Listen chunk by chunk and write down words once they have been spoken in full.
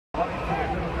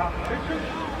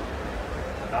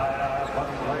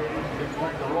ladies, it's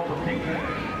like the role of King. The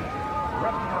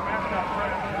rest of our mascot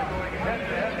friends are going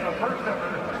head-to-head in the first ever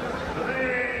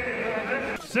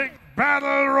Sync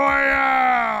Battle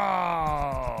Royale.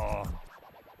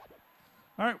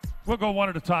 All right, we'll go one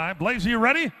at a time. Blaze, are you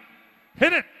ready?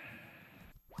 Hit it.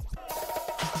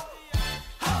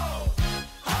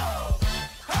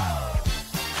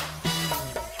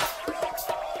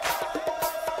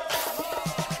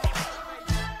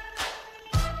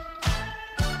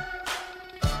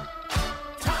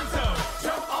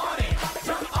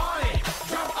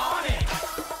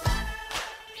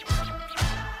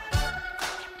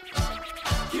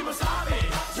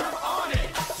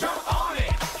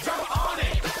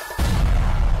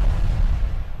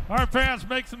 All right, fans,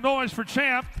 make some noise for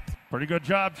Champ. Pretty good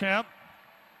job, Champ.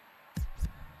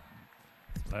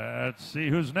 Let's see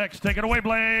who's next. Take it away,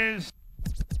 Blaze.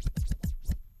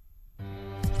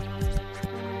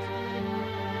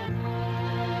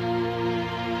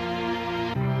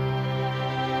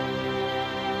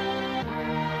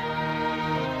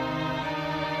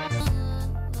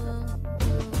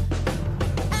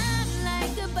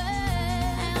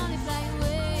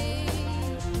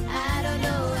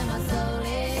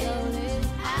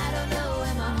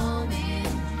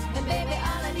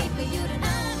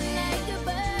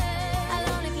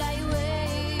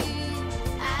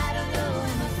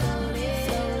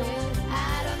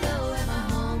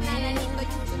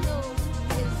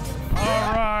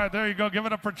 There you go. Give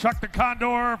it up for Chuck the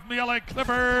Condor from the LA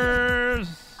Clippers.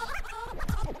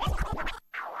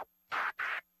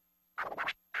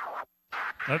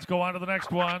 Let's go on to the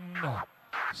next one.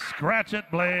 Scratch it,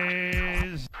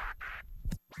 Blaze.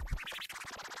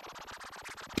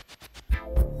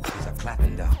 He's a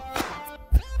clapping dog.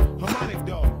 Harmonic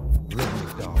dog.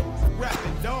 Rhythmic dog.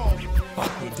 Rapping dog.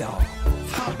 Funky dog.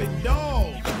 Hopping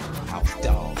dog. House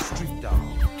dog. Street dog.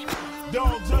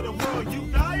 Dogs of the world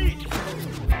unite.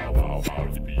 Bow wow wow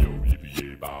yippee yo yippee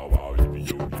yay. Bow wow yippee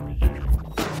yo yippee yay.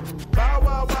 Bow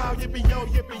wow wow yippee yo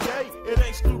yippee yay. It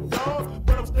ain't Snoop Dogg,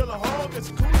 but I'm still a hog. It's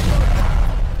cool.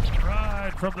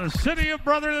 Right from the city of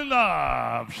brotherly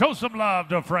love. Show some love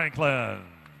to Franklin.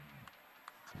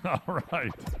 All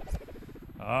right.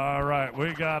 All right.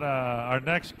 We got our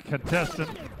next contestant.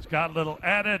 It's got a little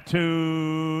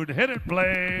attitude. Hit it,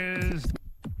 Blaze.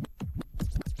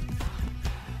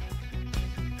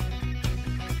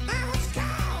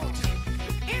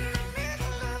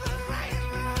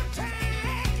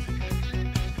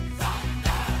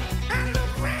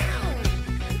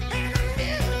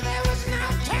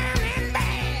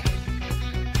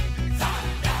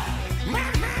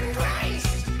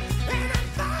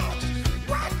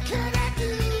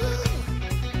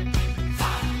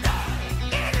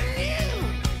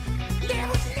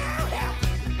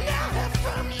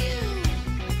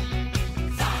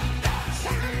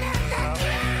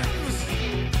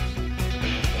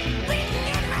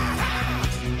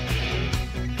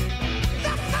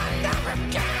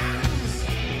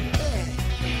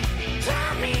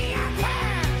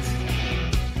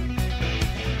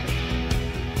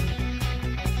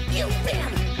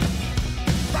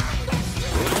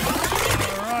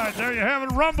 There you have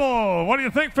it, Rumble. What do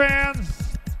you think,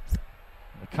 fans?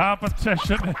 The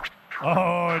competition.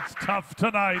 Oh, it's tough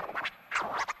tonight.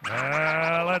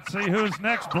 Let's see who's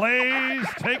next. Blaze,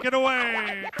 take it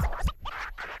away.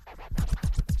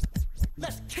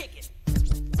 Let's kick it.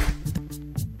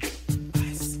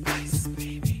 Ice, ice,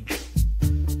 baby.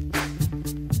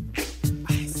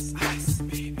 Ice, ice,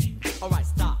 baby. All right,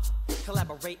 stop,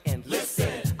 collaborate and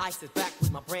listen. Ice is back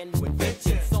with my brand new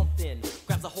invention. Something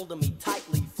grabs a hold of me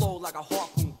tightly, flow like a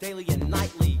harpoon daily and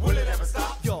nightly. Will it ever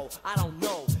stop? Yo, I don't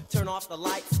know. Turn off the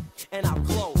lights and I'll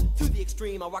glow. To the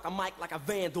extreme, I rock a mic like a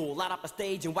vandal. Light up a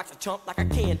stage and wax a chump like a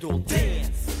candle.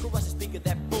 Dance, crush a speaker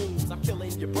that booms. I'm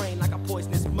killing your brain like a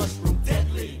poisonous mushroom.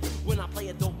 Deadly, when I play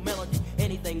a dope melody.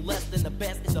 Anything less than the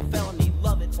best is a felony.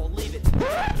 Love it or leave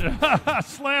it.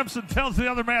 Slamson tells the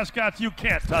other mascots, you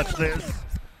can't touch this.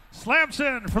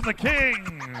 Slamson from the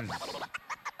Kings.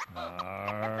 All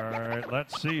right,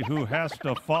 let's see who has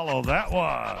to follow that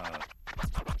one.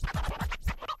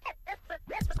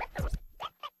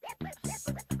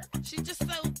 She's just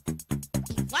so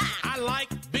wow. I like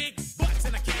big butts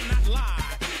and I cannot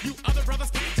lie. You other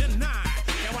brothers can't deny.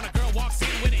 And when a girl walks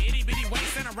in with an itty bitty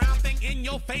waist and a round thing in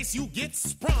your face, you get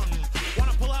sprung.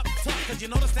 Wanna pull up tough, cause you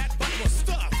notice that butt was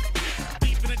stuffed.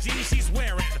 Deep in the jeans she's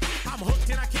wearing. I'm hooked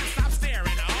and I can't stop staring.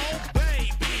 Oh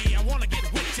baby, I wanna get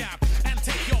whipped up and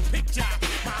take your picture.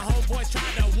 My homeboys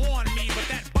tried to warn me, but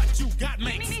that butt you got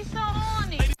makes me so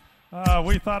horny.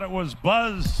 We thought it was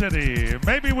Buzz City.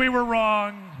 Maybe we were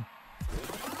wrong.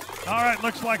 All right,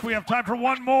 looks like we have time for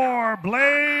one more.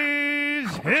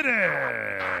 Blaze, hit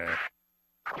it.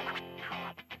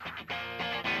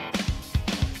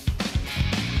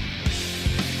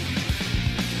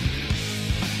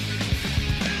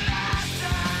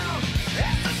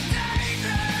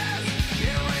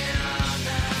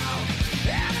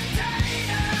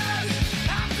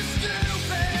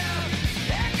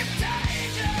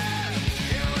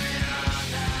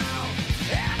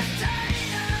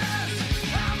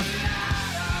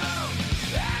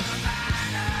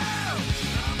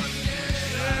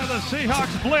 The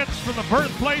Seahawks blitz from the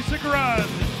birthplace of grunge.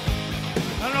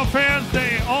 I don't know, fans,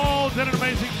 they all did an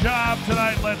amazing job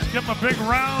tonight. Let's give them a big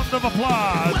round of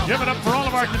applause. Give it up for all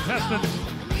of our contestants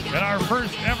in our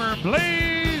first ever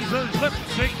Blaze Lip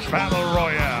Sync Battle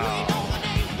Royale.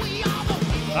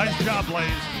 Nice job,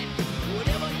 Blaze.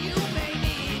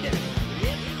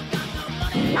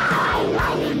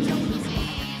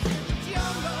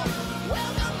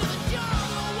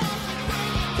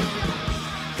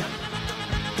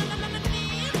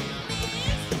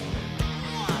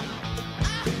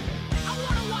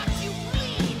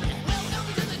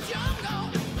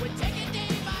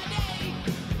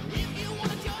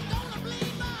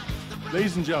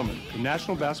 Ladies and gentlemen, the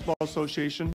National Basketball Association